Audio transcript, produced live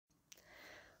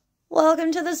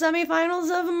Welcome to the semifinals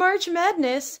of March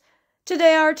Madness.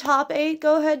 Today our top 8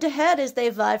 go head-to-head as they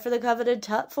vie for the coveted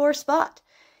top 4 spot.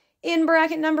 In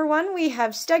bracket number 1, we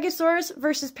have Stegosaurus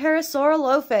versus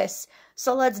Parasaurolophus.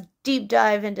 So let's deep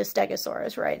dive into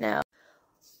Stegosaurus right now.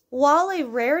 While a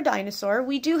rare dinosaur,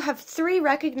 we do have 3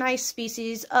 recognized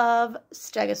species of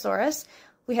Stegosaurus.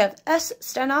 We have S.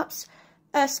 stenops,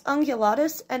 S.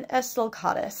 ungulatus, and S.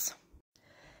 sulcatus.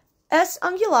 S.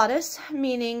 ungulatus,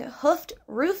 meaning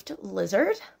hoofed-roofed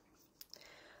lizard,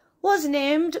 was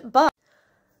named by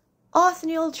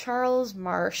Othniel Charles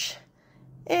Marsh,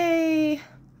 a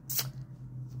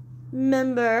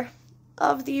member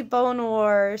of the Bone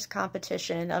Wars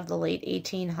competition of the late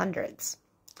 1800s.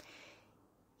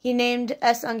 He named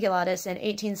S. ungulatus in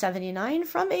 1879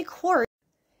 from a quarry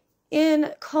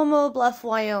in Como Bluff,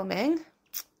 Wyoming,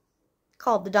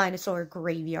 called the Dinosaur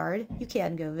Graveyard. You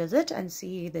can go visit and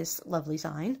see this lovely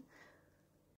sign.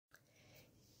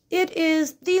 It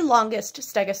is the longest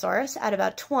Stegosaurus at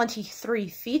about 23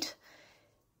 feet.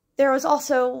 There was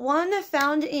also one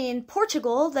found in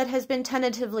Portugal that has been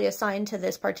tentatively assigned to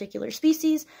this particular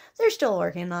species. They're still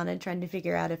working on it, trying to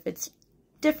figure out if it's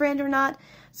different or not.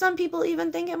 Some people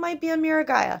even think it might be a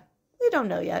Miragaia. We don't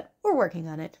know yet. We're working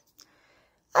on it.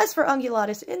 As for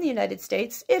ungulatus in the United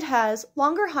States, it has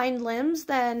longer hind limbs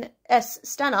than S.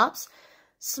 stenops,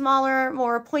 smaller,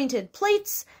 more pointed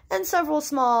plates, and several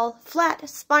small, flat,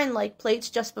 spine-like plates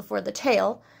just before the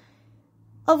tail,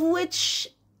 of which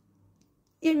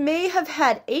it may have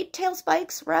had 8 tail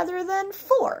spikes rather than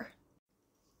 4.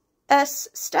 S.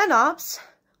 stenops,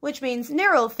 which means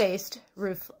narrow-faced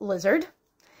roof lizard,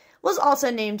 was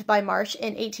also named by Marsh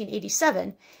in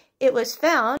 1887. It was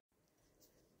found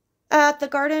at the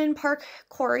Garden Park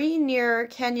Quarry near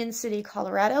Canyon City,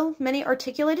 Colorado. Many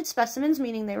articulated specimens,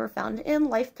 meaning they were found in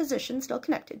life position, still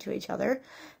connected to each other,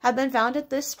 have been found at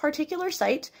this particular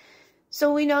site.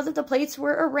 So we know that the plates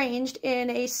were arranged in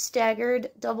a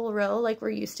staggered double row like we're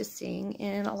used to seeing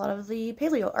in a lot of the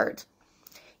paleo art.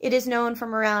 It is known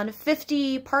from around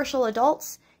 50 partial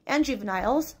adults and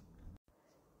juveniles.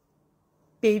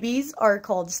 Babies are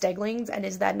called steglings, and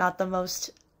is that not the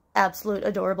most absolute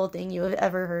adorable thing you have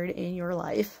ever heard in your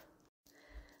life?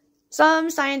 Some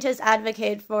scientists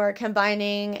advocate for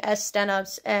combining S.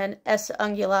 stenops and S.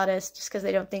 ungulatus just because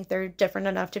they don't think they're different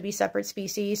enough to be separate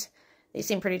species. They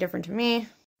seem pretty different to me.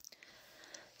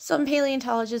 Some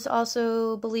paleontologists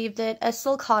also believe that S.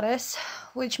 sulcatus,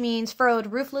 which means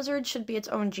furrowed roof lizard, should be its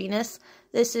own genus.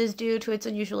 This is due to its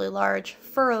unusually large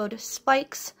furrowed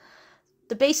spikes.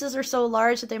 The bases are so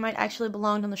large that they might actually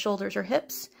belong on the shoulders or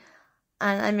hips.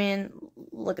 And I mean,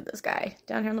 look at this guy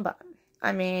down here on the bottom.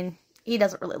 I mean, he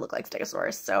doesn't really look like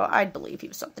Stegosaurus, so I'd believe he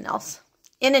was something else.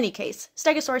 In any case,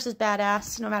 Stegosaurus is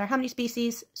badass, no matter how many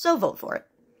species, so vote for it.